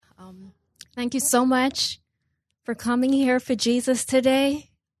Thank you so much for coming here for Jesus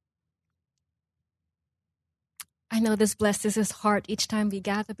today. I know this blesses his heart each time we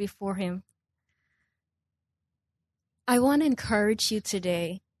gather before him. I want to encourage you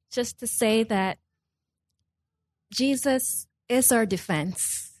today just to say that Jesus is our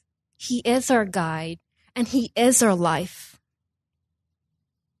defense. He is our guide, and he is our life.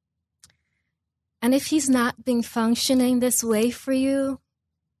 And if he's not been functioning this way for you,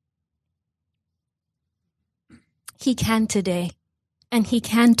 he can today, and he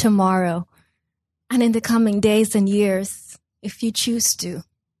can tomorrow, and in the coming days and years, if you choose to.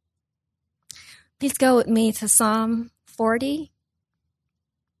 Please go with me to Psalm 40.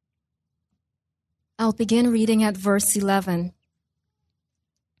 I'll begin reading at verse 11.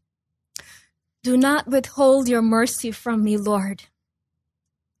 Do not withhold your mercy from me, Lord.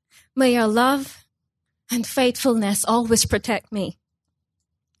 May your love and faithfulness always protect me.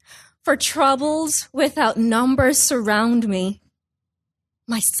 For troubles without number surround me.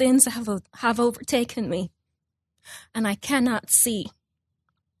 My sins have overtaken me, and I cannot see.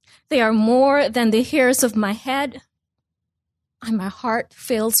 They are more than the hairs of my head, and my heart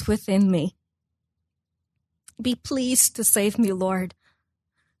fails within me. Be pleased to save me, Lord.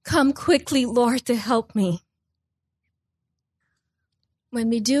 Come quickly, Lord, to help me. When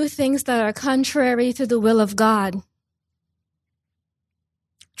we do things that are contrary to the will of God,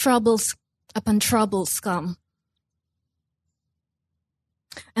 troubles upon troubles come.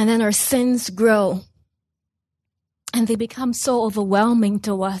 And then our sins grow. And they become so overwhelming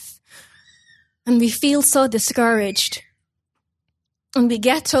to us. And we feel so discouraged. And we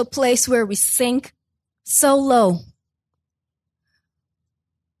get to a place where we sink so low,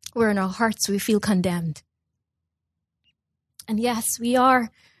 where in our hearts we feel condemned. And yes, we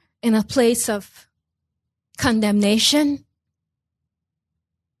are in a place of condemnation.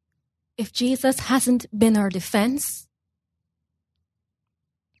 If Jesus hasn't been our defense,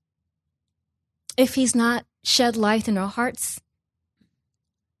 if he's not shed light in our hearts,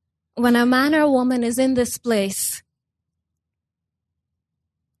 when a man or a woman is in this place,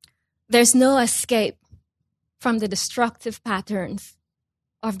 there's no escape from the destructive patterns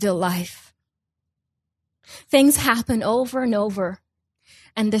of their life. Things happen over and over,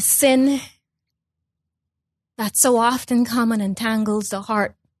 and the sin that so often comes and entangles the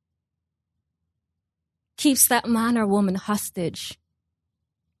heart keeps that man or woman hostage.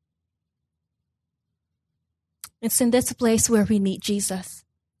 It's in this place where we meet Jesus,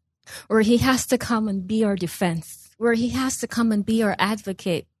 where he has to come and be our defense, where he has to come and be our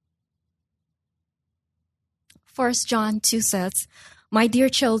advocate. 1 John 2 says, My dear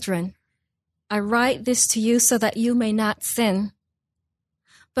children, I write this to you so that you may not sin.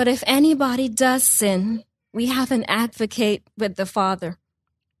 But if anybody does sin, we have an advocate with the Father,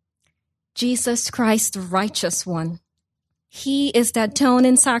 Jesus Christ, the righteous one. He is the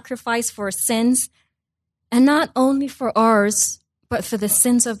atoning sacrifice for sins, and not only for ours, but for the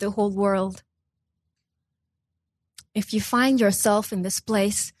sins of the whole world. If you find yourself in this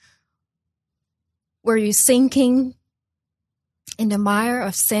place where you're sinking in the mire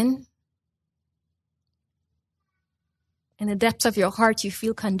of sin, in the depths of your heart you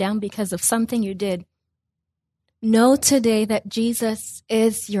feel condemned because of something you did, know today that Jesus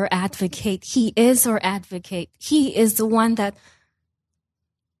is your advocate. He is our advocate. He is the one that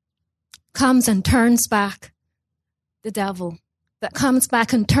comes and turns back the devil, that comes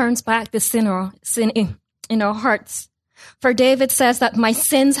back and turns back the sin in our hearts. For David says that my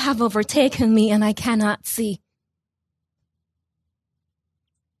sins have overtaken me and I cannot see.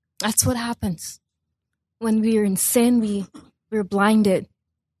 That's what happens. When we're in sin, we're blinded.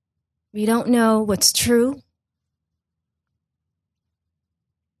 We don't know what's true.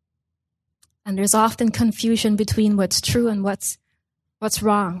 And there's often confusion between what's true and what's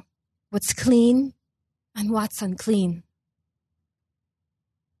wrong, what's clean and what's unclean.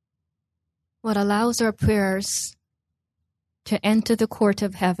 What allows our prayers to enter the court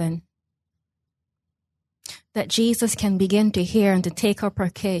of heaven, that Jesus can begin to hear and to take up our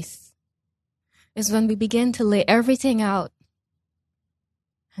case, is when we begin to lay everything out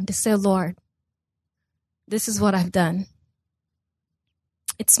and to say, Lord, this is what I've done.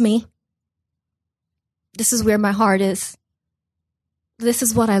 It's me. This is where my heart is. This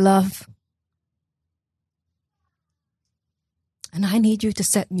is what I love. And I need you to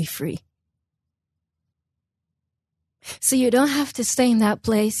set me free. So you don't have to stay in that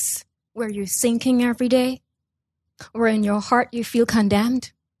place where you're sinking every day, or in your heart you feel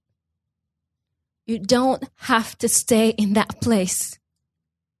condemned. You don't have to stay in that place.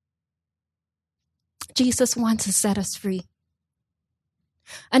 Jesus wants to set us free.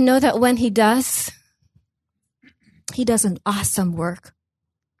 And know that when He does an awesome work.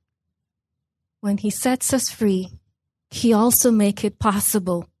 When He sets us free, He also makes it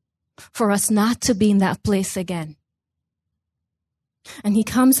possible for us not to be in that place again. And He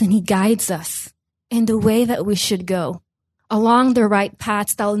comes and He guides us in the way that we should go, along the right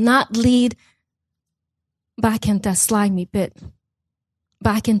paths that will not lead back into a slimy pit,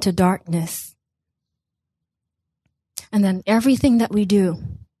 back into darkness. And then everything that we do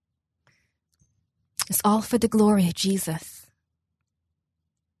is all for the glory of Jesus.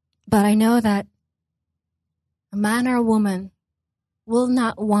 But I know that a man or a woman will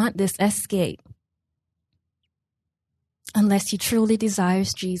not want this escape unless he truly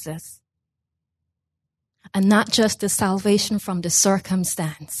desires Jesus. And not just the salvation from the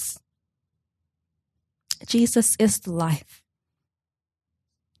circumstance. Jesus is the life.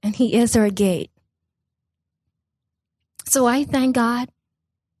 And He is our gate. So I thank God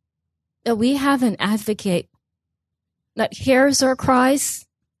that we have an advocate that hears our cries.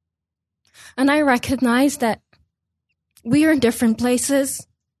 And I recognize that we are in different places.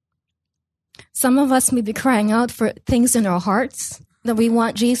 Some of us may be crying out for things in our hearts that we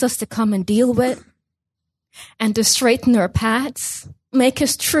want Jesus to come and deal with and to straighten our paths, make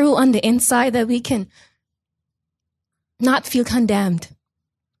us true on the inside that we can not feel condemned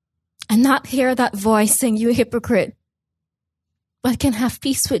and not hear that voice saying, "You hypocrite," but can have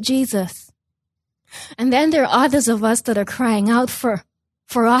peace with Jesus. And then there are others of us that are crying out for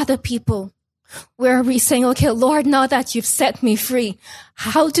other people, where we're saying, "Okay, Lord, now that you've set me free,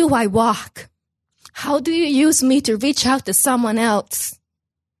 how do I walk? How do you use me to reach out to someone else?"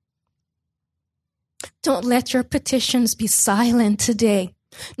 Don't let your petitions be silent today.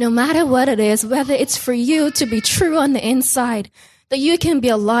 No matter what it is, whether it's for you to be true on the inside, that you can be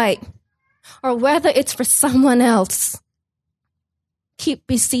a light, or whether it's for someone else, keep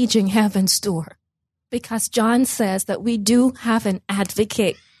besieging heaven's door. Because John says that we do have an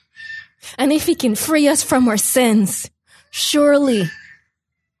advocate. And if He can free us from our sins, surely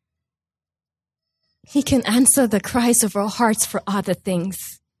He can answer the cries of our hearts for other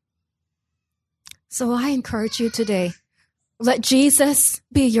things. So I encourage you today, let Jesus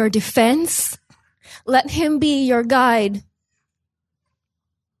be your defense. Let Him be your guide.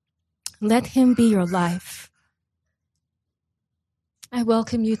 Let Him be your life. I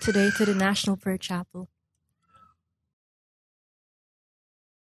welcome you today to the National Prayer Chapel.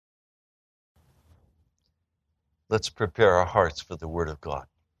 Let's prepare our hearts for the Word of God.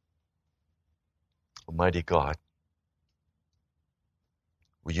 Almighty God,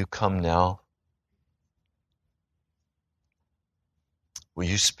 will You come now? Will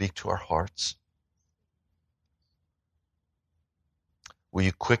You speak to our hearts? Will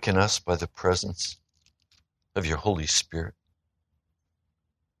You quicken us by the presence of Your Holy Spirit?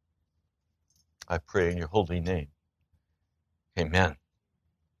 I pray in Your holy name. Amen.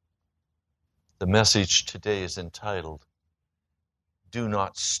 The message today is entitled, "Do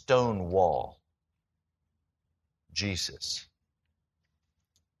Not Stonewall Jesus."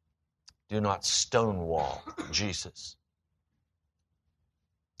 Do not stonewall Jesus.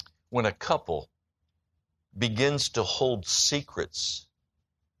 When a couple begins to hold secrets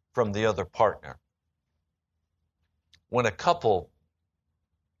from the other partner, when a couple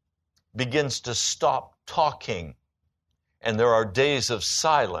begins to stop talking and there are days of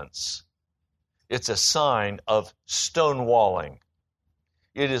silence, it's a sign of stonewalling.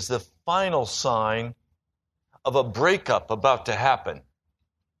 It is the final sign of a breakup about to happen.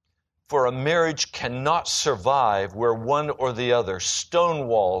 For a marriage cannot survive where one or the other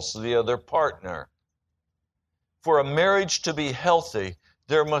stonewalls the other partner. For a marriage to be healthy,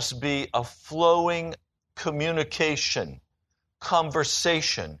 there must be a flowing communication,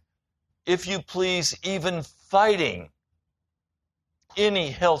 conversation, if you please, even fighting.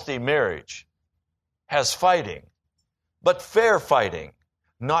 Any healthy marriage has fighting, but fair fighting,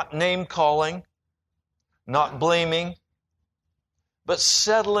 not name-calling, not blaming, but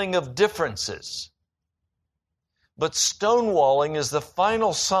settling of differences. But stonewalling is the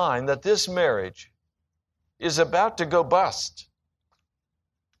final sign that this marriage is about to go bust.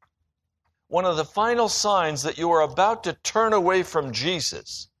 One of the final signs that you are about to turn away from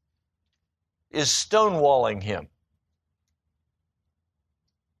Jesus is stonewalling Him.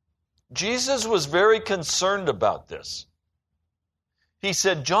 Jesus was very concerned about this. He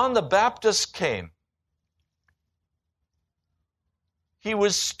said, John the Baptist came. He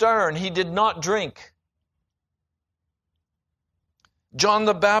was stern. He did not drink. John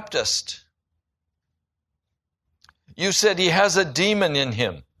the Baptist, you said he has a demon in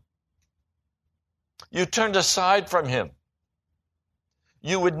him. You turned aside from him.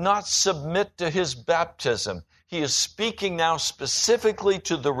 You would not submit to his baptism. He is speaking now specifically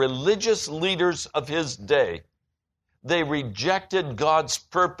to the religious leaders of his day. They rejected God's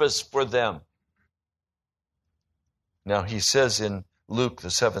purpose for them. Now he says in Luke, the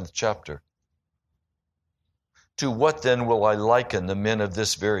 7th chapter, to what then will I liken the men of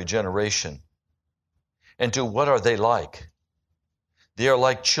this very generation? And to what are they like? They are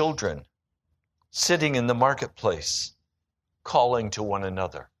like children sitting in the marketplace, calling to one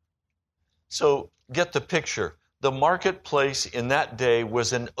another. So get the picture. The marketplace in that day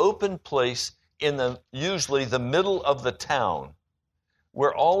was an open place in usually the middle of the town,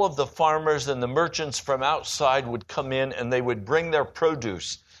 where all of the farmers and the merchants from outside would come in and they would bring their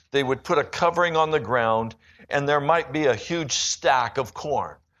produce. They would put a covering on the ground, and there might be a huge stack of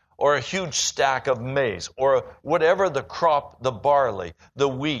corn or a huge stack of maize or whatever the crop, the barley, the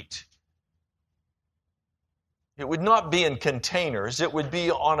wheat. It would not be in containers. It would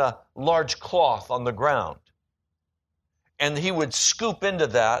be on a large cloth on the ground. And he would scoop into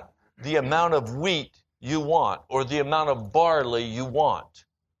that the amount of wheat you want, or the amount of barley you want,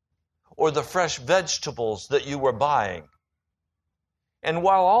 or the fresh vegetables that you were buying. And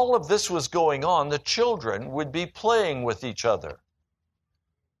while all of this was going on, the children would be playing with each other.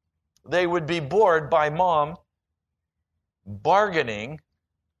 They would be bored by mom bargaining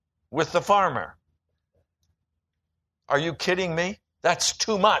with the farmer. Are you kidding me? That's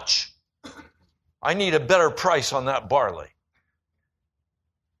too much. I need a better price on that barley.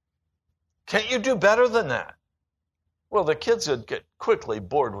 Can't you do better than that? Well, the kids would get quickly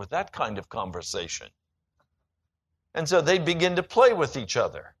bored with that kind of conversation. And so they'd begin to play with each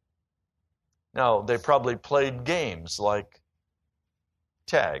other. Now, they probably played games like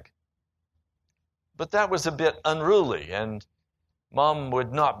tag. But that was a bit unruly, and Mom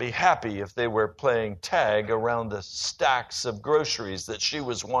would not be happy if they were playing tag around the stacks of groceries that she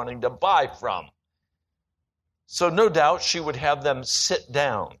was wanting to buy from. So no doubt she would have them sit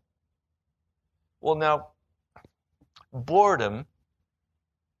down. Well, now, boredom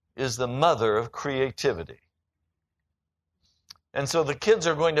is the mother of creativity. And so the kids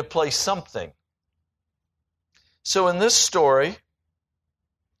are going to play something. So in this story,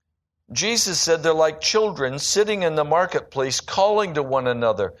 Jesus said they're like children sitting in the marketplace calling to one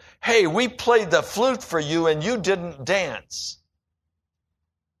another, "Hey, we played the flute for you and you didn't dance.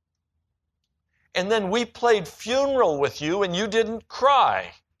 And then we played funeral with you and you didn't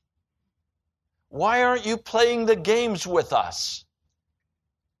cry. Why aren't you playing the games with us?"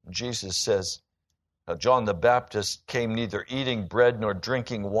 Jesus says, John the Baptist came neither eating bread nor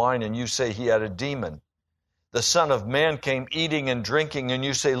drinking wine, and you say he had a demon. The Son of Man came eating and drinking, and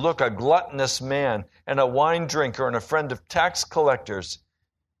you say, look, a gluttonous man and a wine drinker and a friend of tax collectors.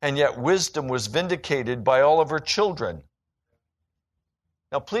 And yet wisdom was vindicated by all of her children.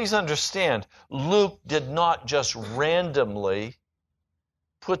 Now please understand, Luke did not just randomly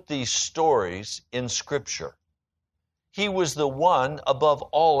put these stories in Scripture. He was the one above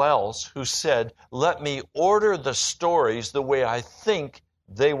all else who said, let me order the stories the way I think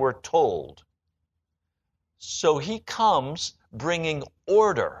they were told. So he comes bringing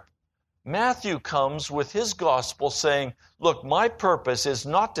order. Matthew comes with his gospel saying, look, my purpose is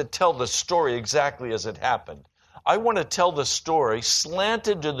not to tell the story exactly as it happened. I want to tell the story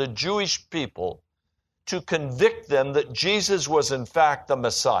slanted to the Jewish people to convict them that Jesus was in fact the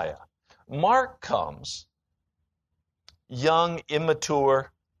Messiah. Mark comes, young,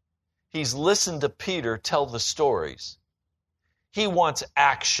 immature. He's listened to Peter tell the stories. He wants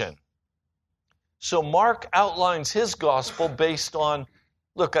action. So Mark outlines his gospel based on,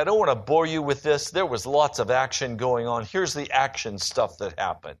 look, I don't want to bore you with this. There was lots of action going on. Here's the action stuff that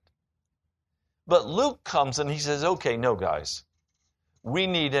happened. But Luke comes and he says, okay, no, guys. We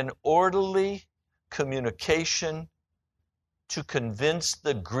need an orderly communication to convince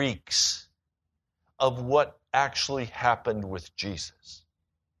the Greeks of what actually happened with Jesus.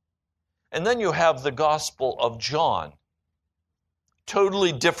 And then you have the Gospel of John.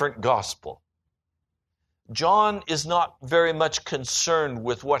 Totally different gospel. John is not very much concerned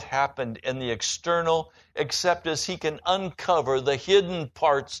with what happened in the external, except as he can uncover the hidden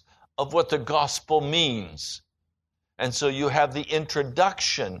parts of what the gospel means. And so you have the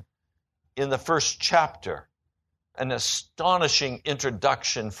introduction in the first chapter, an astonishing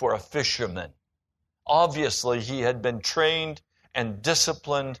introduction for a fisherman. Obviously, he had been trained and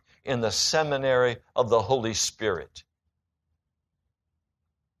disciplined in the seminary of the Holy Spirit.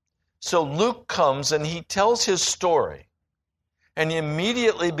 So Luke comes and he tells his story, and he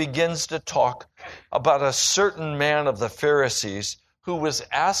immediately begins to talk about a certain man of the Pharisees who was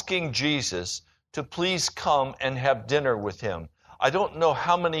asking Jesus to please come and have dinner with him. I don't know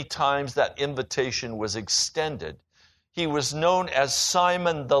how many times that invitation was extended. He was known as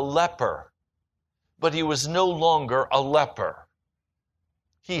Simon the leper, but he was no longer a leper.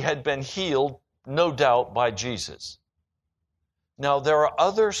 He had been healed, no doubt, by Jesus. Now, there are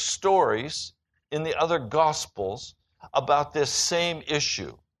other stories in the other Gospels about this same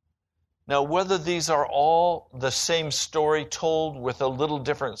issue. Now, whether these are all the same story told with a little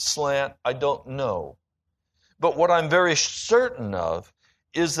different slant, I don't know. But what I'm very certain of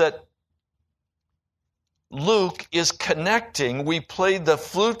is that Luke is connecting. We played the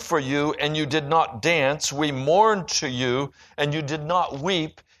flute for you and you did not dance. We mourned to you and you did not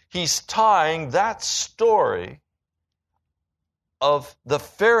weep. He's tying that story of the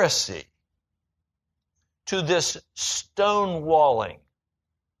Pharisee to this stonewalling.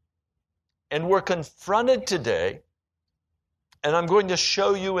 And we're confronted today, and I'm going to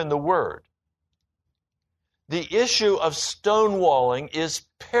show you in the Word, the issue of stonewalling is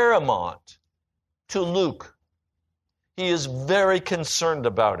paramount to Luke. He is very concerned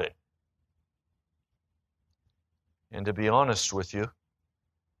about it. And to be honest with you,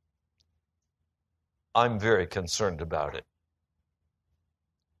 I'm very concerned about it.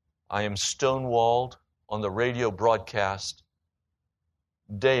 I am stonewalled on the radio broadcast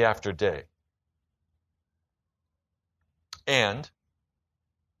day after day. And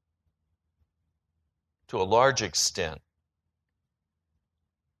to a large extent,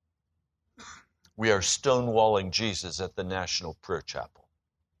 we are stonewalling Jesus at the National Prayer Chapel.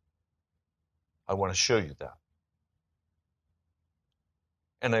 I want to show you that.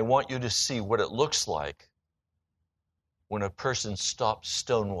 And I want you to see what it looks like when a person stops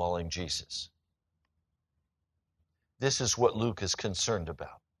stonewalling Jesus. This is what Luke is concerned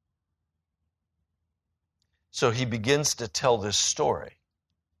about. So he begins to tell this story.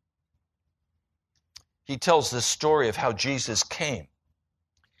 He tells this story of how Jesus came.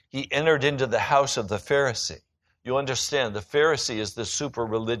 He entered into the house of the Pharisee. You understand, the Pharisee is the super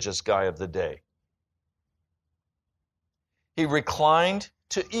religious guy of the day. He reclined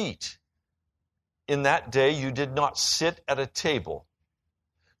to eat. In that day, you did not sit at a table.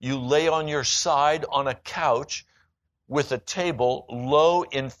 You lay on your side on a couch with a table low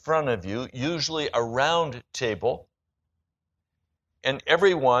in front of you, usually a round table, and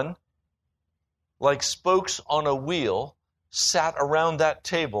everyone, like spokes on a wheel, sat around that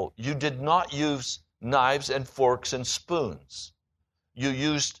table. You did not use knives and forks and spoons. You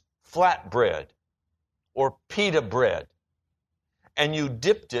used flatbread or pita bread, and you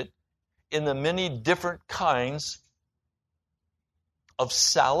dipped it in the many different kinds of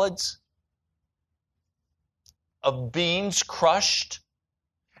salads, of beans crushed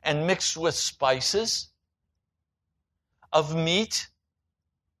and mixed with spices, of meat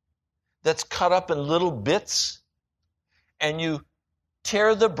that's cut up in little bits, and you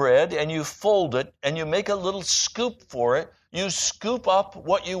tear the bread and you fold it and you make a little scoop for it. You scoop up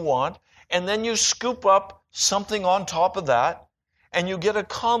what you want, and then you scoop up something on top of that, and you get a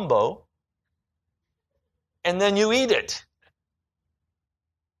combo, and then you eat it.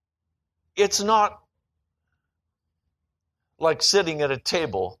 It's not like sitting at a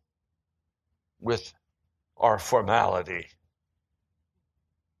table with our formality.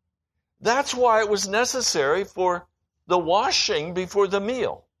 That's why it was necessary for the washing before the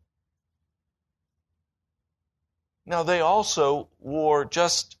meal. Now, they also wore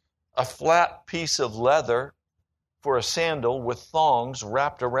just a flat piece of leather for a sandal with thongs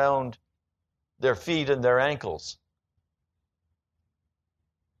wrapped around their feet and their ankles.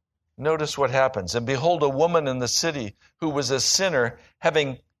 Notice what happens. And behold, a woman in the city who was a sinner,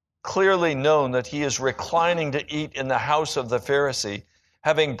 having clearly known that he is reclining to eat in the house of the Pharisee,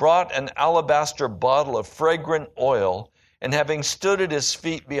 having brought an alabaster bottle of fragrant oil, and having stood at his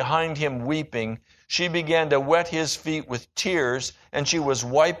feet behind him weeping, she began to wet his feet with tears, and she was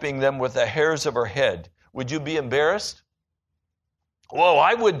wiping them with the hairs of her head. Would you be embarrassed? Well,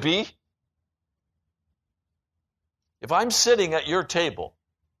 I would be. If I'm sitting at your table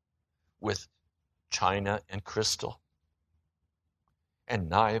with china and crystal and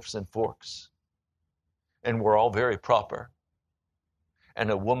knives and forks, and we're all very proper, and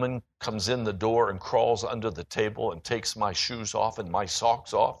a woman comes in the door and crawls under the table and takes my shoes off and my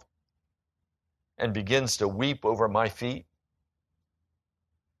socks off and begins to weep over my feet,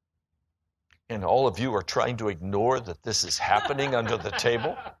 and all of you are trying to ignore that this is happening under the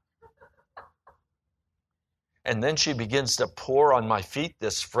table, and then she begins to pour on my feet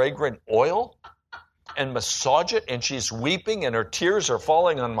this fragrant oil and massage it, and she's weeping and her tears are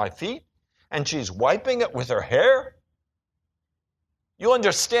falling on my feet, and she's wiping it with her hair. You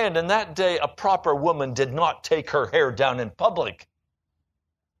understand, in that day, a proper woman did not take her hair down in public.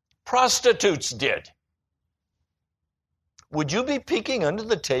 prostitutes did. Would you be peeking under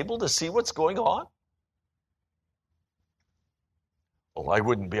the table to see what's going on? Well, I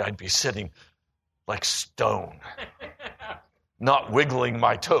wouldn't be. I'd be sitting like stone, not wiggling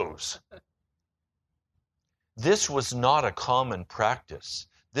my toes. This was not a common practice.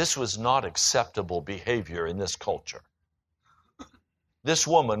 This was not acceptable behavior in this culture. This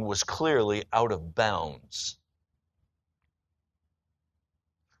woman was clearly out of bounds.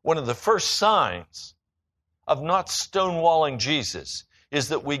 One of the first signs of not stonewalling Jesus is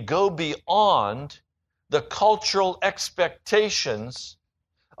that we go beyond the cultural expectations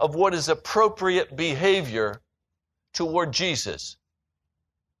of what is appropriate behavior toward Jesus.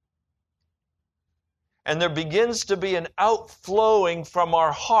 And there begins to be an outflowing from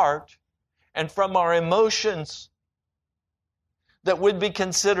our heart and from our emotions that would be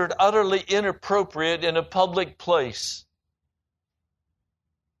considered utterly inappropriate in a public place.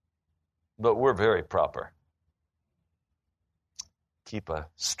 But we're very proper. Keep a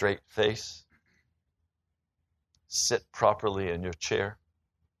straight face. Sit properly in your chair.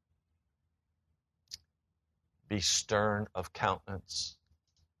 Be stern of countenance.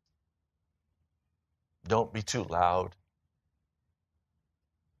 Don't be too loud.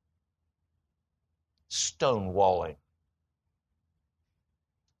 Stonewalling.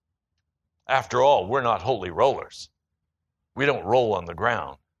 After all, we're not holy rollers. We don't roll on the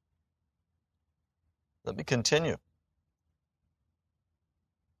ground. Let me continue.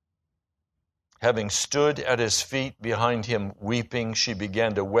 Having stood at his feet behind him weeping, she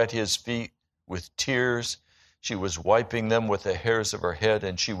began to wet his feet with tears. She was wiping them with the hairs of her head,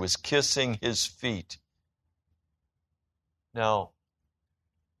 and she was kissing his feet. Now,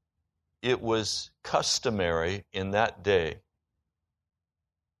 it was customary in that day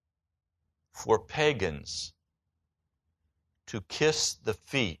for pagans to kiss the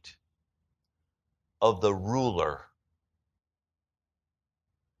feet of the ruler.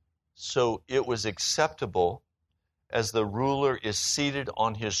 So it was acceptable, as the ruler is seated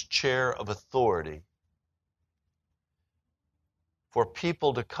on his chair of authority, for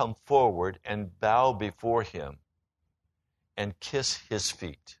people to come forward and bow before him and kiss his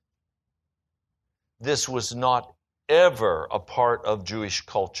feet. This was not ever a part of Jewish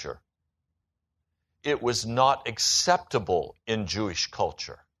culture. It was not acceptable in Jewish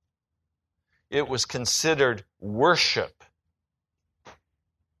culture. It was considered worship.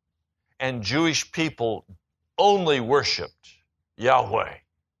 And Jewish people only worshiped Yahweh,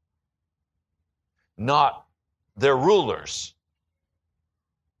 not their rulers.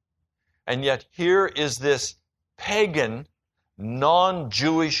 And yet here is this pagan,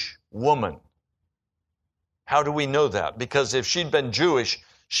 non-Jewish woman. How do we know that? Because if she'd been Jewish,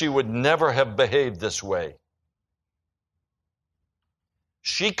 she would never have behaved this way.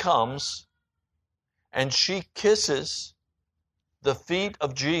 She comes and she kisses the feet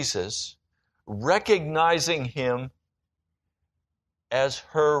of Jesus, recognizing him as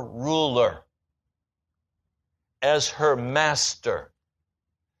her ruler, as her master,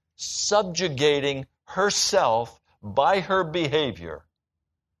 subjugating herself by her behavior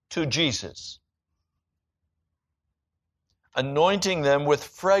to Jesus, anointing them with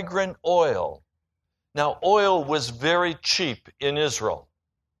fragrant oil. Now, oil was very cheap in Israel.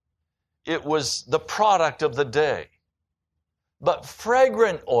 It was the product of the day. But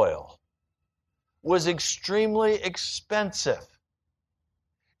fragrant oil was extremely expensive.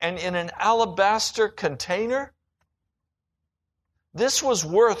 And in an alabaster container, this was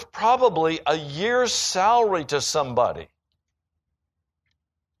worth probably a year's salary to somebody.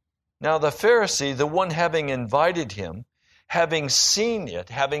 Now the Pharisee, the one having invited him, having seen it,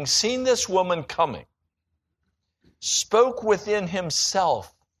 having seen this woman coming, spoke within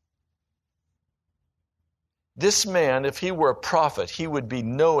himself, this man, if he were a prophet, he would be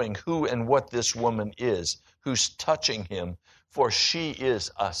knowing who and what this woman is, who's touching him, for she is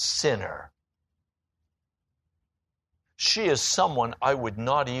a sinner. She is someone I would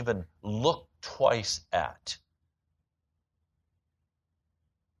not even look twice at.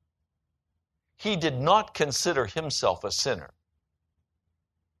 He did not consider himself a sinner.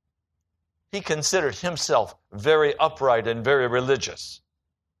 He considered himself very upright and very religious.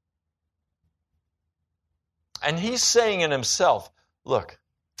 And he's saying in himself, look,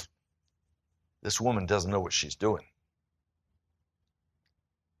 this woman doesn't know what she's doing.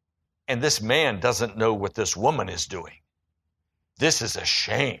 And this man doesn't know what this woman is doing. This is a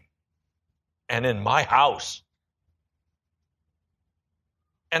shame. And in my house.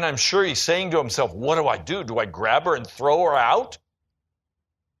 And I'm sure he's saying to himself, what do I do? Do I grab her and throw her out?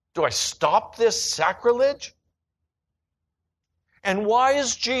 Do I stop this sacrilege? And why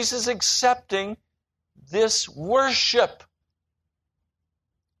is Jesus accepting this worship?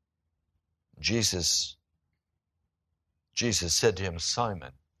 Jesus said to him,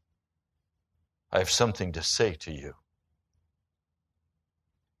 Simon, I have something to say to you.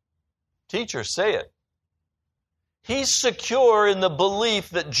 Teacher, say it. He's secure in the belief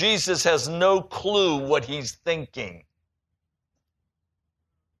that Jesus has no clue what he's thinking.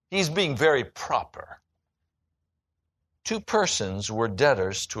 He's being very proper. 2 persons were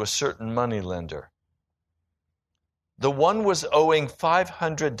debtors to a certain moneylender. The one was owing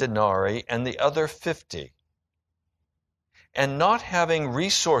 500 denarii and the other 50. And not having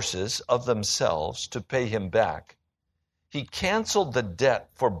resources of themselves to pay him back, he canceled the debt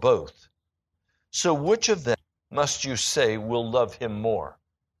for both. So which of them must you say will love him more?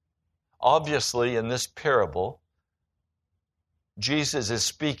 Obviously, in this parable, Jesus is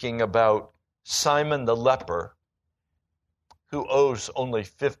speaking about Simon the leper, who owes only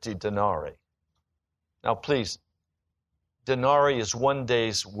 50 denarii. Now, please, denarii is 1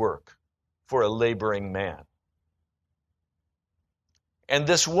 day's work for a laboring man. And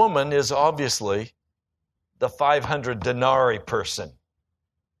this woman is obviously the 500 denarii person.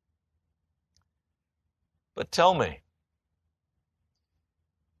 But tell me,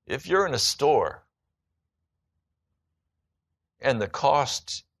 if you're in a store and the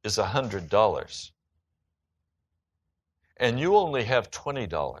cost is $100 and you only have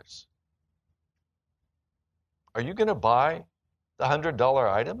 $20, are you going to buy the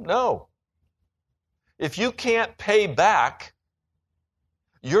 $100 item? No. If you can't pay back,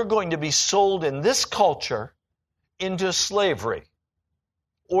 you're going to be sold in this culture into slavery.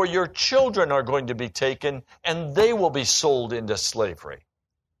 Or your children are going to be taken and they will be sold into slavery.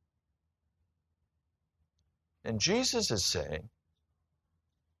 And Jesus is saying,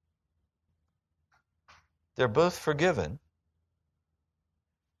 they're both forgiven.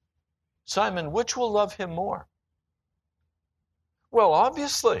 Simon, which will love him more? Well,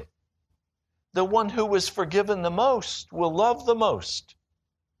 obviously, the one who was forgiven the most will love the most.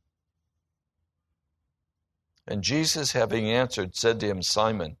 And Jesus, having answered, said to him,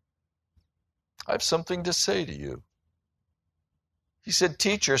 Simon, I have something to say to you. He said,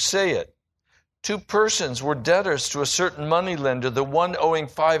 Teacher, say it. 2 persons were debtors to a certain moneylender, the one owing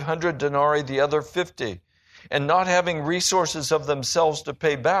 500 denarii, the other 50. And not having resources of themselves to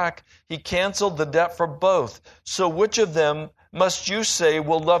pay back, he canceled the debt for both. So which of them must you say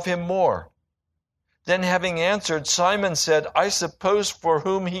will love him more? Then having answered, Simon said, I suppose for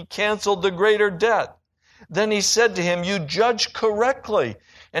whom he canceled the greater debt. Then he said to him, You judge correctly.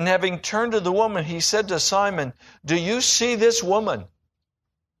 And having turned to the woman, he said to Simon, Do you see this woman?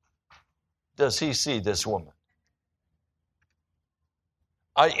 Does he see this woman?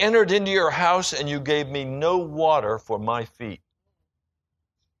 I entered into your house and you gave me no water for my feet,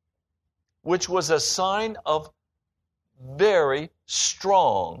 which was a sign of very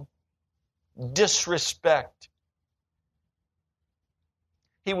strong disrespect.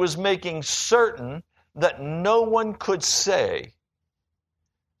 He was making certain that no one could say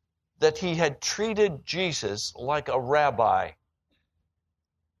that he had treated Jesus like a rabbi.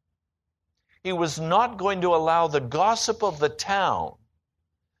 He was not going to allow the gossip of the town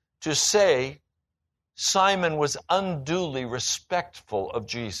to say Simon was unduly respectful of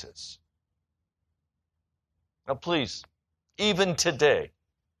Jesus. Now please, even today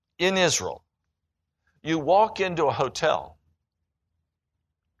in Israel, you walk into a hotel,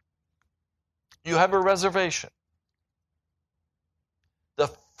 you have a reservation.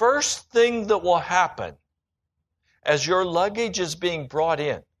 The first thing that will happen as your luggage is being brought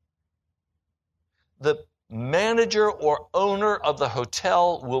in, the manager or owner of the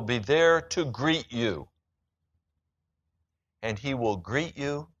hotel will be there to greet you. And he will greet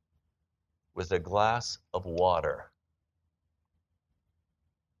you with a glass of water.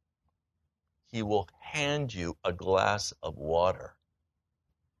 He will hand you a glass of water.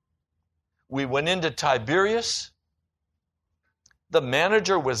 We went into Tiberias. The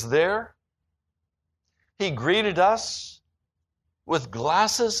manager was there. He greeted us with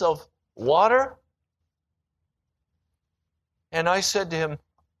glasses of water. And I said to him,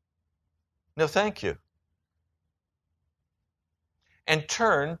 No, thank you. And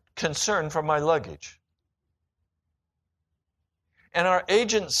turned, concerned, from my luggage. And our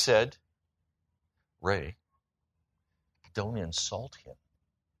agent said, Ray, don't insult him.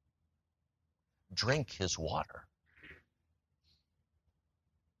 Drink his water.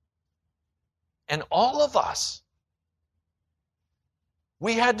 And all of us,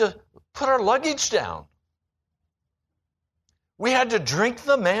 we had to put our luggage down. We had to drink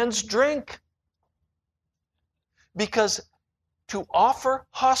the man's drink. Because to offer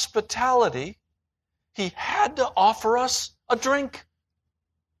hospitality, he had to offer us a drink.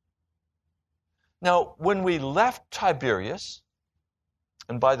 Now, when we left Tiberias,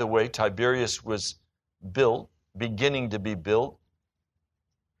 and by the way, Tiberias was beginning to be built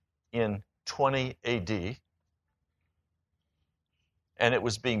in 20 AD, and it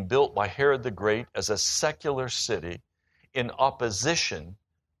was being built by Herod the Great as a secular city in opposition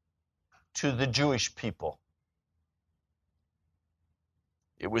to the Jewish people.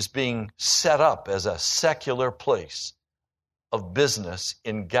 It was being set up as a secular place of business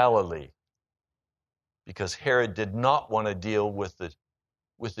in Galilee because Herod did not want to deal with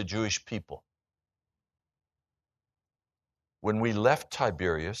the Jewish people. When we left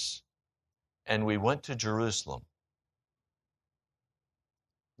Tiberias and we went to Jerusalem,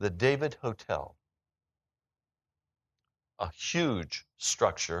 the David Hotel, a huge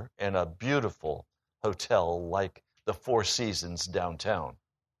structure and a beautiful hotel like the Four Seasons downtown.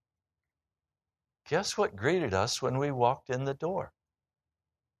 Guess what greeted us when we walked in the door?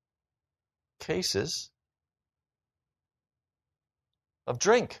 Cases of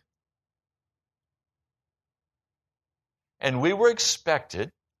drink. And we were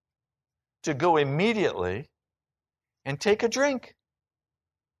expected to go immediately and take a drink.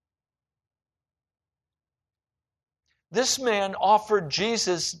 This man offered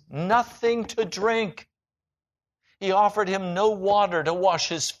Jesus nothing to drink. He offered him no water to wash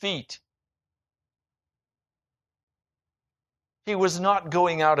his feet. He was not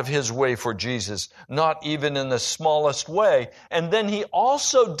going out of his way for Jesus, not even in the smallest way. And then he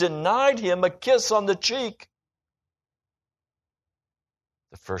also denied him a kiss on the cheek.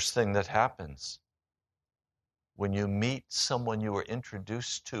 The first thing that happens when you meet someone you were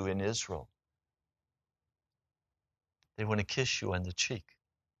introduced to in Israel, they want to kiss you on the cheek.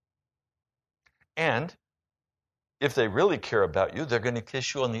 And if they really care about you, they're going to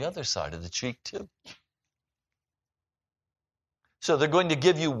kiss you on the other side of the cheek too. So they're going to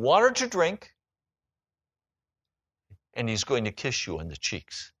give you water to drink, and he's going to kiss you on the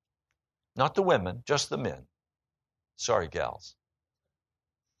cheeks. Not the women, just the men. Sorry, gals.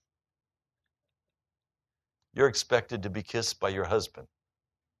 You're expected to be kissed by your husband.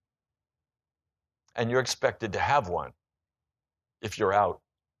 And you're expected to have one if you're out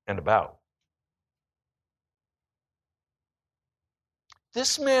and about.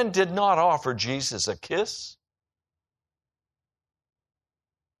 This man did not offer Jesus a kiss.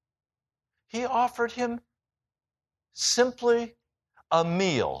 He offered him simply a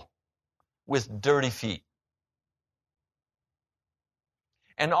meal with dirty feet.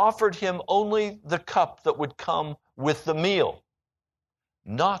 And offered him only the cup that would come with the meal,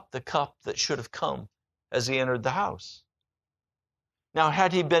 not the cup that should have come as he entered the house. Now,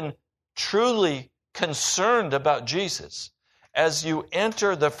 had he been truly concerned about Jesus, as you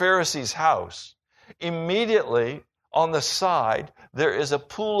enter the Pharisee's house, immediately on the side there is a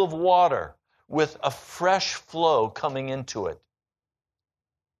pool of water with a fresh flow coming into it.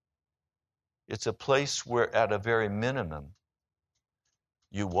 It's a place where, at a very minimum,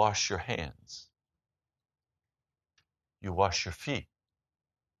 you wash your hands. You wash your feet.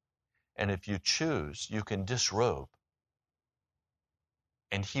 And if you choose, you can disrobe.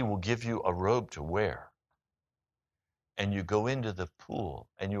 And he will give you a robe to wear. And you go into the pool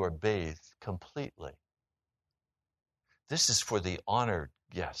and you are bathed completely. This is for the honored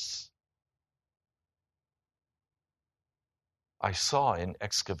guests. I saw in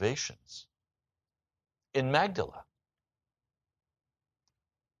excavations in Magdala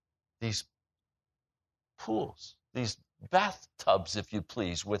these pools, these bathtubs, if you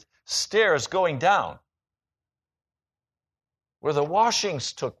please, with stairs going down where the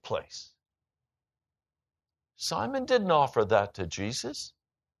washings took place. Simon didn't offer that to Jesus.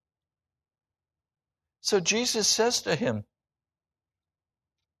 So Jesus says to him,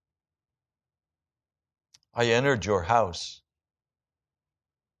 I entered your house.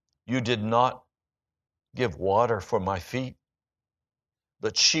 You did not give water for my feet,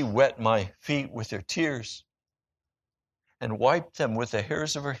 but she wet my feet with her tears and wiped them with the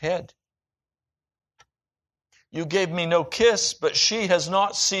hairs of her head. You gave me no kiss, but she has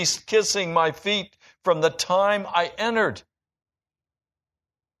not ceased kissing my feet from the time I entered.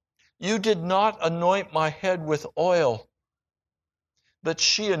 You did not anoint my head with oil, but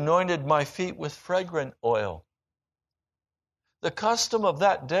she anointed my feet with fragrant oil. The custom of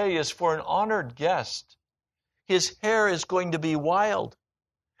that day is for an honored guest. His hair is going to be wild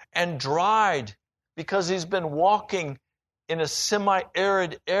and dried because he's been walking in a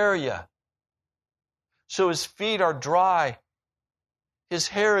semi-arid area. So his feet are dry. His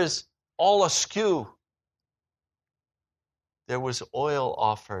hair is all askew. there was oil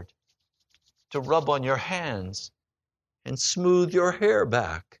offered to rub on your hands and smooth your hair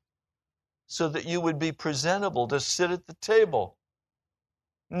back so that you would be presentable to sit at the table.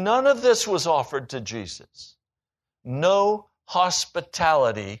 None of this was offered to Jesus. No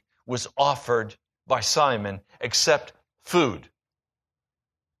hospitality was offered by Simon except food.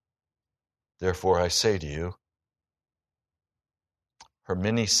 Therefore, I say to you, her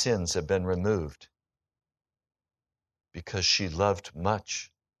many sins have been removed because she loved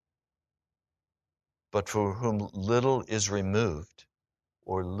much. But for whom little is removed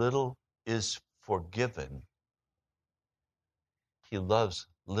or little is forgiven, he loves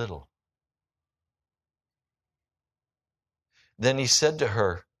little. Then he said to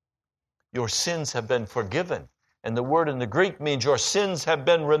her, your sins have been forgiven. And the word in the Greek means your sins have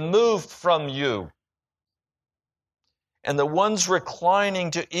been removed from you. And the ones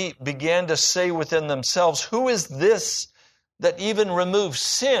reclining to eat began to say within themselves, who is this that even removes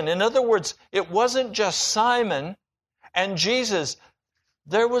sin? In other words, it wasn't just Simon and Jesus.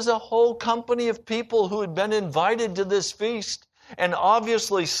 There was a whole company of people who had been invited to this feast. And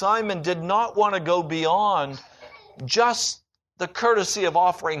obviously Simon did not want to go beyond just the courtesy of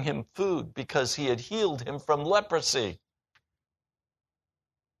offering him food because he had healed him from leprosy.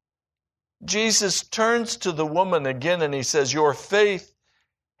 Jesus turns to the woman again and he says, your faith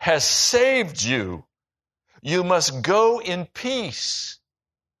has saved you. You must go in peace.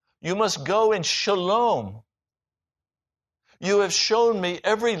 You must go in shalom. You have shown me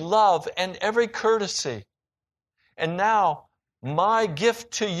every love and every courtesy. And now my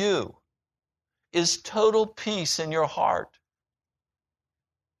gift to you is total peace in your heart.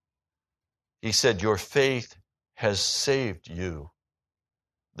 He said, your faith has saved you.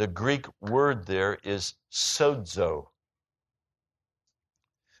 The Greek word there is sozo.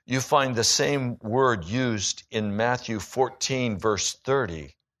 You find the same word used in Matthew 14, verse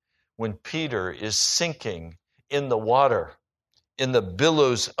 30, when Peter is sinking in the water, in the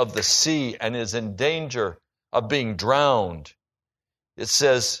billows of the sea, and is in danger of being drowned. It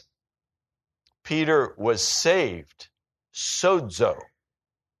says, Peter was saved, sozo.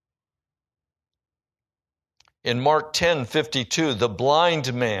 In Mark 10:52, the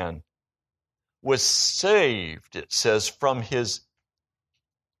blind man was saved, it says, from his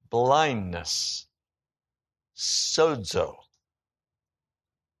blindness. Sozo.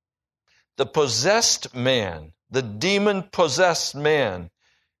 The possessed man, the demon-possessed man,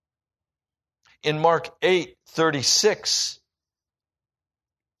 in Mark 8:36,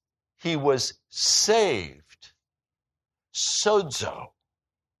 he was saved. Sozo.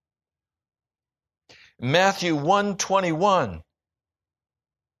 Matthew 1:21,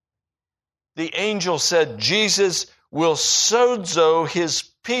 the angel said, Jesus will sozo his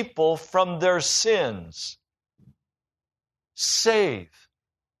people from their sins. Save.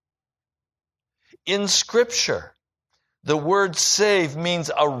 In Scripture, the word save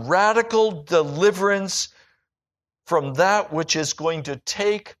means a radical deliverance from that which is going to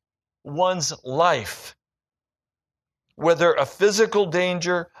take one's life, whether a physical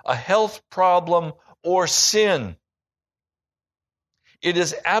danger, a health problem, or sin. It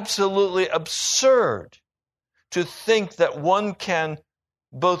is absolutely absurd to think that one can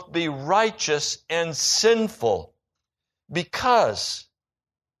both be righteous and sinful, because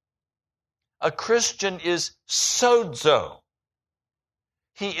a Christian is sozo.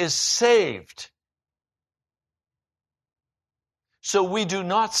 He is saved. So we do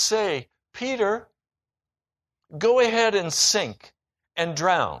not say, Peter, go ahead and sink and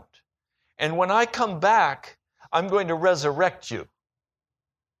drown. And when I come back, I'm going to resurrect you.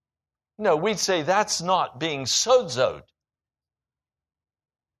 No, we'd say that's not being sozoed.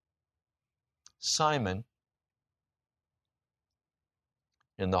 Simon,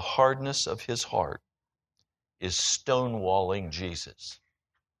 in the hardness of his heart, is stonewalling Jesus.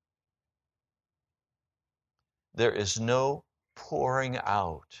 There is no pouring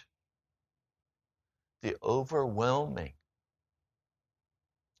out the overwhelming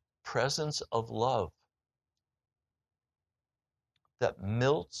presence of love that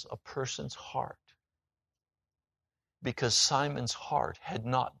melts a person's heart, because Simon's heart had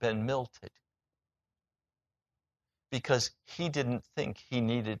not been melted, because he didn't think he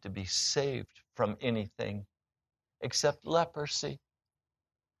needed to be saved from anything except leprosy.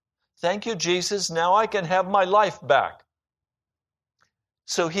 Thank you, Jesus. Now I can have my life back.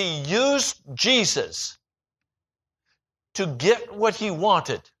 So he used Jesus to get what he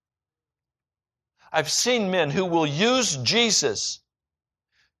wanted. I've seen men who will use Jesus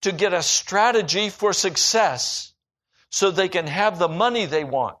to get a strategy for success so they can have the money they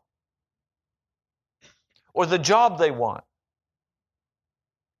want or the job they want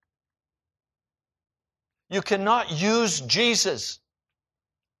You cannot use Jesus.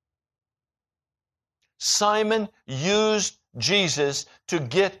 Simon used Jesus to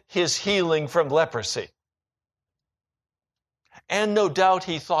get his healing from leprosy. And no doubt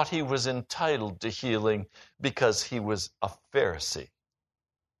he thought he was entitled to healing because he was a Pharisee.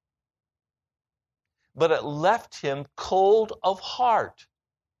 But it left him cold of heart.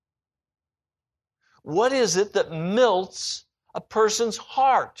 What is it that melts a person's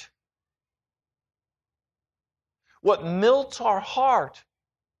heart? What melts our heart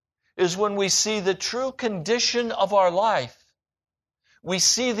is when we see the true condition of our life. We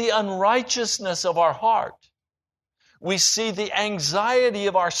see the unrighteousness of our heart. We see the anxiety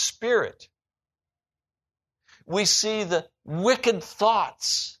of our spirit. We see the wicked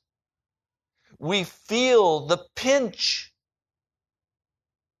thoughts. We feel the pinch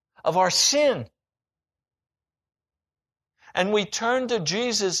of our sin. And we turn to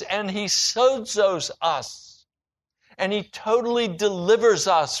Jesus and He sozos us. And He totally delivers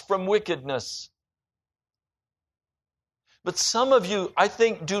us from wickedness. But some of you, I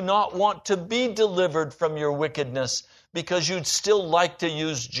think, do not want to be delivered from your wickedness because you'd still like to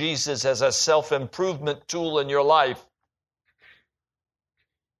use Jesus as a self-improvement tool in your life.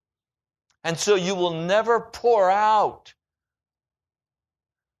 And so you will never pour out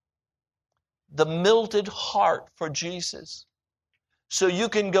the melted heart for Jesus. So you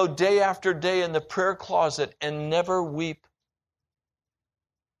can go day after day in the prayer closet and never weep.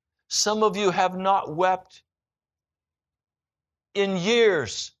 Some of you have not wept in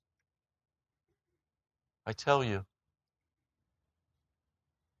years. I tell you,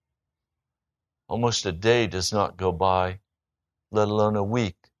 almost a day does not go by, let alone a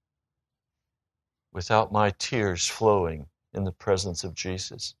week, without my tears flowing in the presence of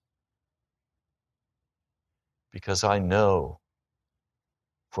Jesus. Because I know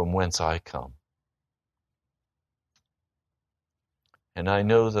from whence I come. And I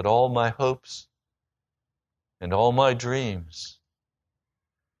know that all my hopes and all my dreams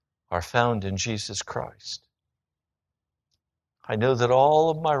are found in Jesus Christ. I know that all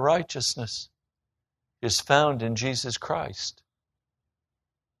of my righteousness is found in Jesus Christ.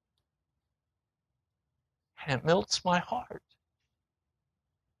 And it melts my heart.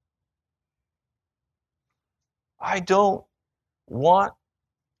 I don't want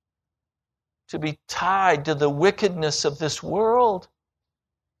to be tied to the wickedness of this world.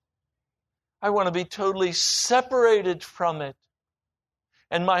 I want to be totally separated from it.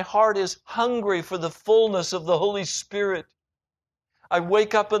 And my heart is hungry for the fullness of the Holy Spirit. I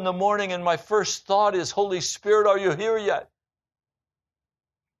wake up in the morning and my first thought is, Holy Spirit, are you here yet?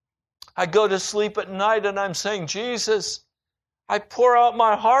 I go to sleep at night and I'm saying, Jesus, I pour out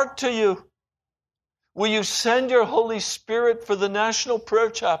my heart to you. Will you send your Holy Spirit for the National Prayer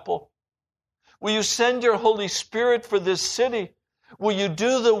Chapel? Will you send your Holy Spirit for this city? Will you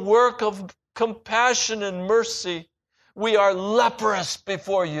do the work of compassion and mercy? We are leprous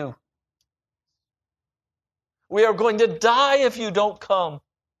before you. We are going to die if you don't come.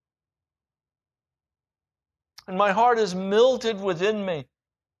 And my heart is melted within me.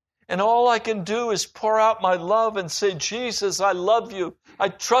 And all I can do is pour out my love and say, Jesus, I love you. I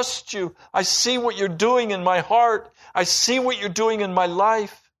trust you. I see what you're doing in my heart. I see what you're doing in my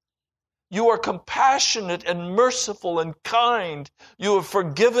life. You are compassionate and merciful and kind. You have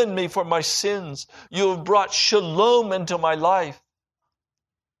forgiven me for my sins. You have brought shalom into my life.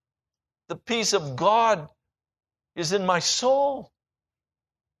 The peace of God is in my soul.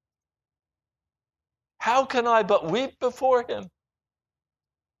 How can I but weep before Him?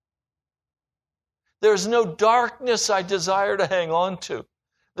 There is no darkness I desire to hang on to.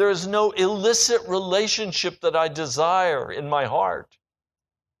 There is no illicit relationship that I desire in my heart.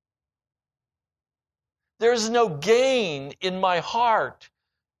 There is no gain in my heart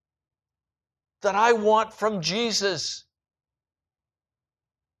that I want from Jesus.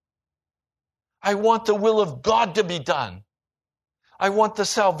 I want the will of God to be done. I want the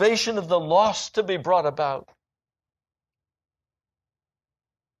salvation of the lost to be brought about.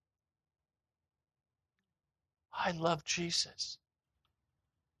 I love Jesus.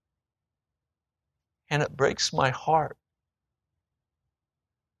 And it breaks my heart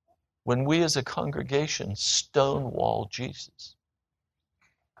when we as a congregation stonewall Jesus.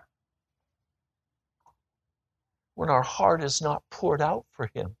 When our heart is not poured out for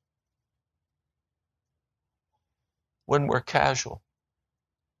Him. When we're casual.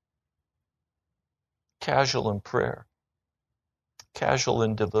 Casual in prayer. Casual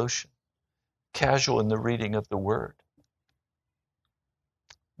in devotion. Casual in the reading of the Word.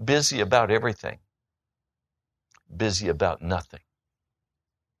 Busy about everything. Busy about nothing.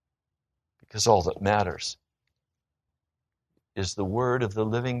 Because all that matters is the word of the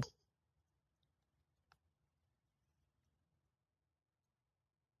living.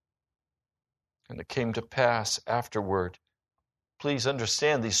 And it came to pass afterward. Please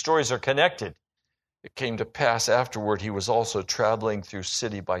understand, these stories are connected. It came to pass afterward, he was also traveling through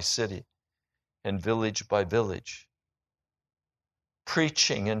city by city and village by village,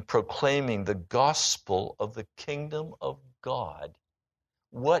 preaching and proclaiming the gospel of the kingdom of God.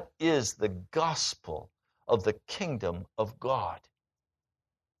 What is the gospel of the kingdom of God?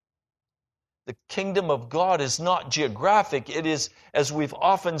 The kingdom of God is not geographic. It is, as we've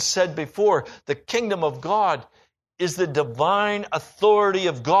often said before, the kingdom of God is the divine authority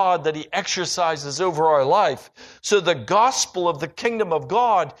of God that He exercises over our life. So the gospel of the kingdom of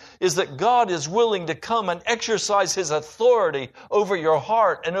God is that God is willing to come and exercise His authority over your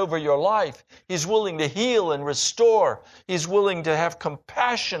heart and over your life. He's willing to heal and restore. He's willing to have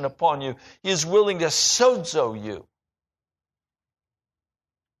compassion upon you. He is willing to sozo you.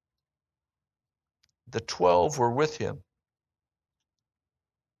 The 12 were with Him,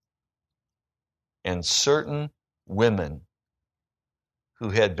 and certain women who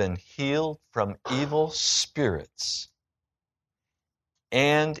had been healed from evil spirits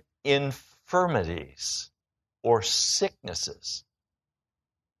and infirmities or sicknesses.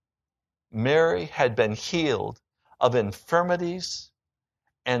 Mary had been healed of infirmities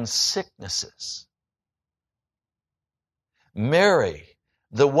and sicknesses. Mary,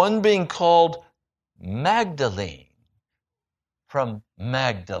 the one being called Magdalene, from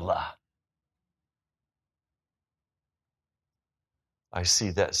Magdala. I see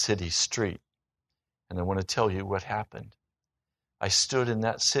that city street, and I want to tell you what happened. I stood in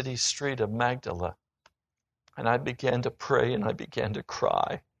that city street of Magdala, and I began to pray, and I began to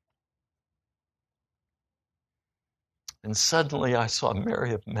cry. And suddenly I saw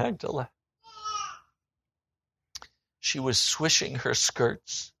Mary of Magdala. She was swishing her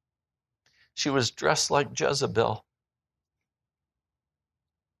skirts. She was dressed like Jezebel.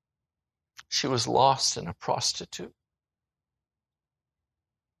 She was lost and a prostitute.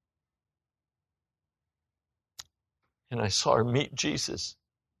 And I saw her meet Jesus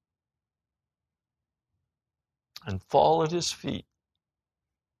and fall at His feet.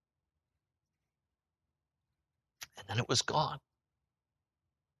 And then it was gone.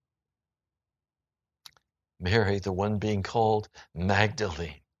 Mary, the one being called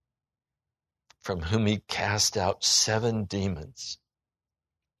Magdalene, from whom He cast out 7 demons.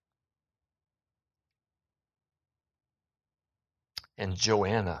 And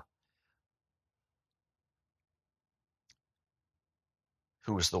Joanna,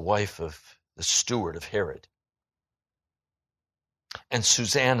 who was the wife of the steward of Herod. And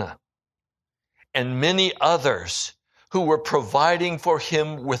Susanna, and many others who were providing for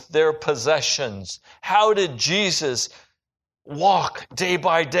Him with their possessions. How did Jesus walk day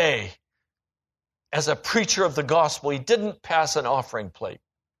by day as a preacher of the gospel? He didn't pass an offering plate.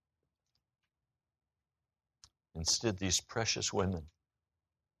 Instead, these precious women,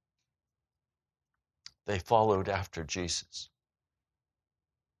 they followed after Jesus.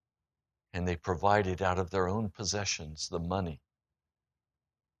 And they provided out of their own possessions the money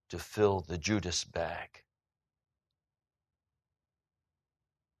to fill the Judas bag.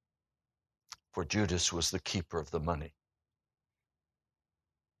 For Judas was the keeper of the money.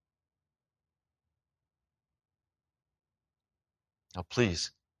 Now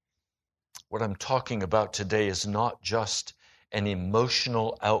please, what I'm talking about today is not just an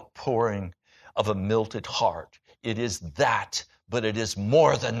emotional outpouring of a melted heart. It is that, but it is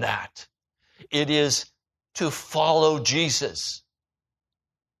more than that. It is to follow Jesus.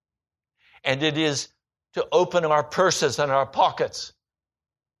 And it is to open our purses and our pockets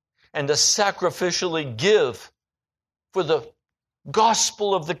and to sacrificially give for the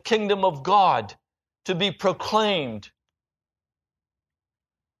gospel of the kingdom of God to be proclaimed.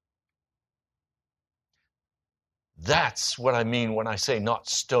 That's what I mean when I say not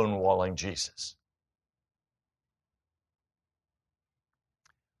stonewalling Jesus.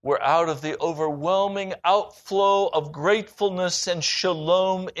 We're out of the overwhelming outflow of gratefulness and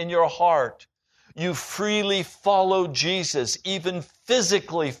shalom in your heart. You freely follow Jesus, even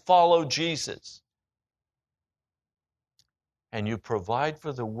physically follow Jesus. And you provide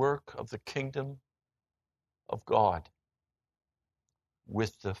for the work of the kingdom of God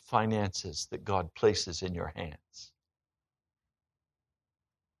with the finances that God places in your hands.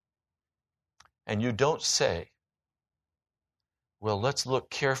 And you don't say, well, let's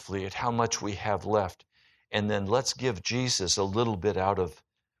look carefully at how much we have left, and then let's give Jesus a little bit out of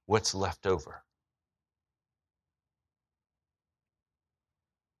what's left over.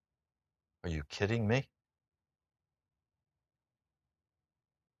 Are you kidding me?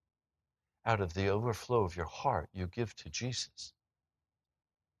 Out of the overflow of your heart, you give to Jesus.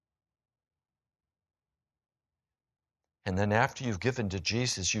 And then after you've given to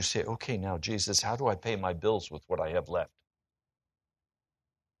Jesus, you say, okay, now, Jesus, how do I pay my bills with what I have left?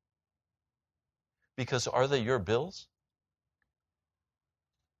 Because are they your bills?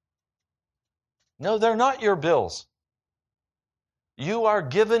 No, they're not your bills. You are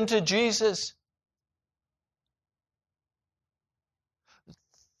given to Jesus.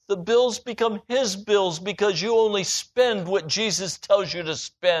 The bills become His bills because you only spend what Jesus tells you to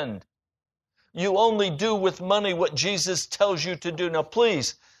spend. You only do with money what Jesus tells you to do. Now,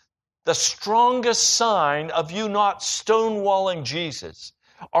 please, the strongest sign of you not stonewalling Jesus,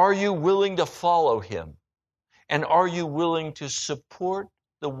 are you willing to follow Him? And are you willing to support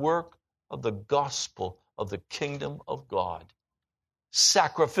the work of the gospel of the kingdom of God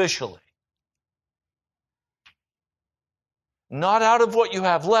sacrificially? Not out of what you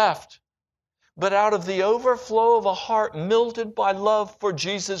have left, but out of the overflow of a heart melted by love for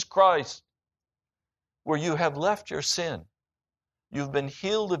Jesus Christ, where you have left your sin. You've been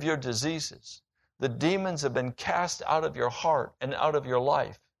healed of your diseases. The demons have been cast out of your heart and out of your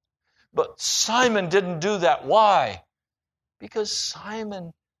life. But Simon didn't do that. Why? Because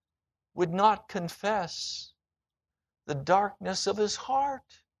Simon would not confess the darkness of his heart.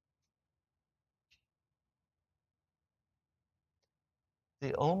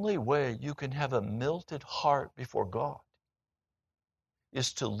 The only way you can have a melted heart before God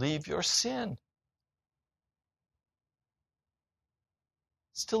is to leave your sin.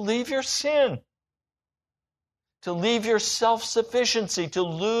 It's to leave your sin. To leave your self-sufficiency, to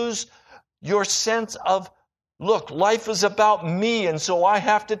lose your sense of, look, life is about me, and so I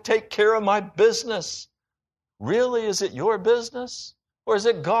have to take care of my business. Really, is it your business? Or is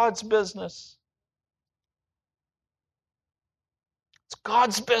it God's business? It's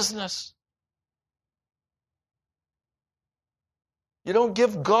God's business. You don't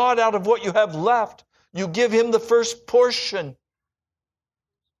give God out of what you have left. You give Him the first portion.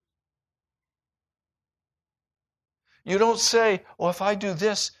 You don't say, well, if I do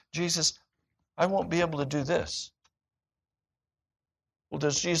this, Jesus, I won't be able to do this. Well,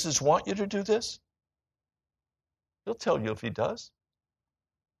 does Jesus want you to do this? He'll tell you if He does.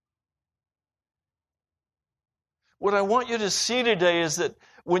 What I want you to see today is that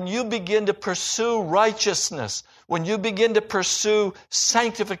when you begin to pursue righteousness, when you begin to pursue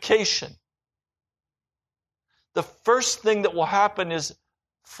sanctification, the first thing that will happen is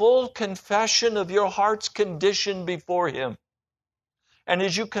full confession of your heart's condition before Him. And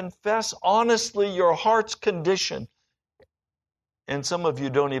as you confess honestly your heart's condition, and some of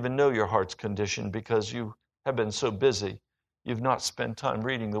you don't even know your heart's condition because you have been so busy, you've not spent time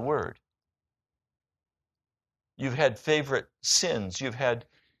reading the Word. You've had favorite sins. You've had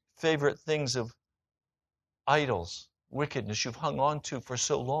favorite things of idols, wickedness you've hung on to for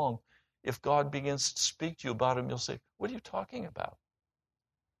so long. If God begins to speak to you about them, you'll say, what are you talking about?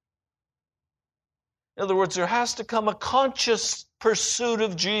 In other words, there has to come a conscious pursuit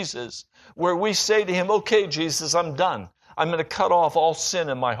of Jesus where we say to Him, okay, Jesus, I'm done. I'm going to cut off all sin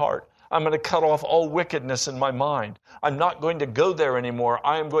in my heart. I'm going to cut off all wickedness in my mind. I'm not going to go there anymore.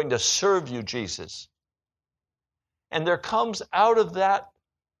 I am going to serve you, Jesus. And there comes out of that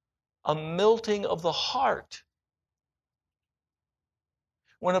a melting of the heart.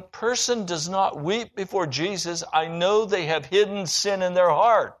 When a person does not weep before Jesus, I know they have hidden sin in their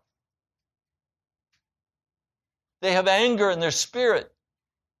heart. They have anger in their spirit.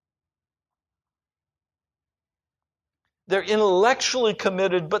 They're intellectually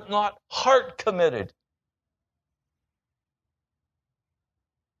committed, but not heart committed.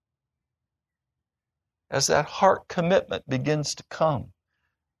 As that heart commitment begins to come,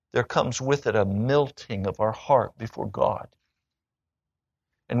 there comes with it a melting of our heart before God.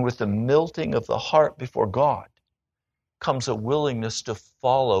 And with the melting of the heart before God comes a willingness to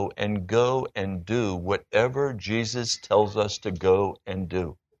follow and go and do whatever Jesus tells us to go and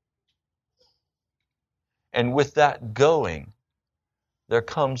do. And with that going, there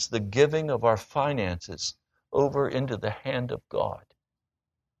comes the giving of our finances over into the hand of God.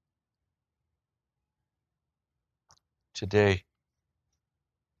 Today,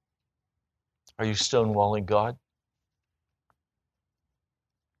 are you stonewalling God?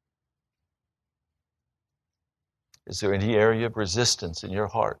 Is there any area of resistance in your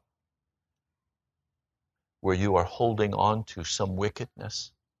heart where you are holding on to some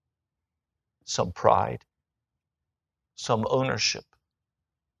wickedness, some pride, some ownership?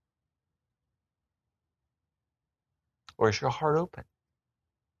 Or is your heart open?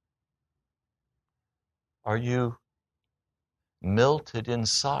 Are you melted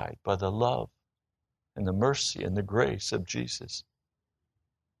inside by the love and the mercy and the grace of Jesus?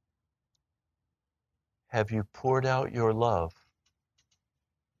 Have you poured out your love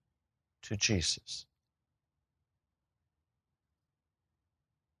to Jesus?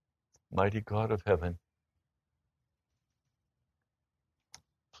 Mighty God of heaven,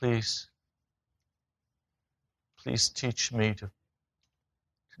 please teach me to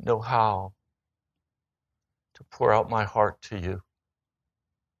know how to pour out my heart to you.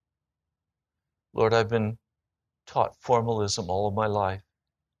 Lord, I've been taught formalism all of my life,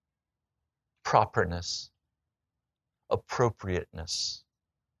 properness, appropriateness.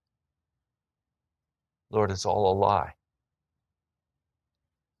 Lord, it's all a lie.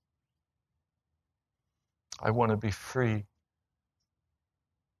 I want to be free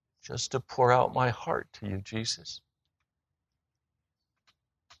just to pour out my heart to you, Jesus.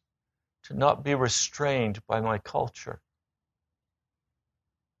 To not be restrained by my culture.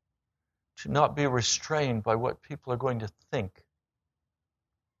 To not be restrained by what people are going to think.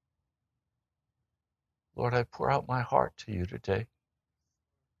 Lord, I pour out my heart to you today.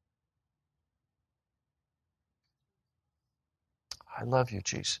 I love you,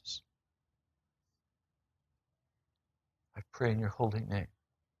 Jesus. I pray in your holy name.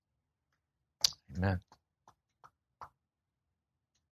 Amen.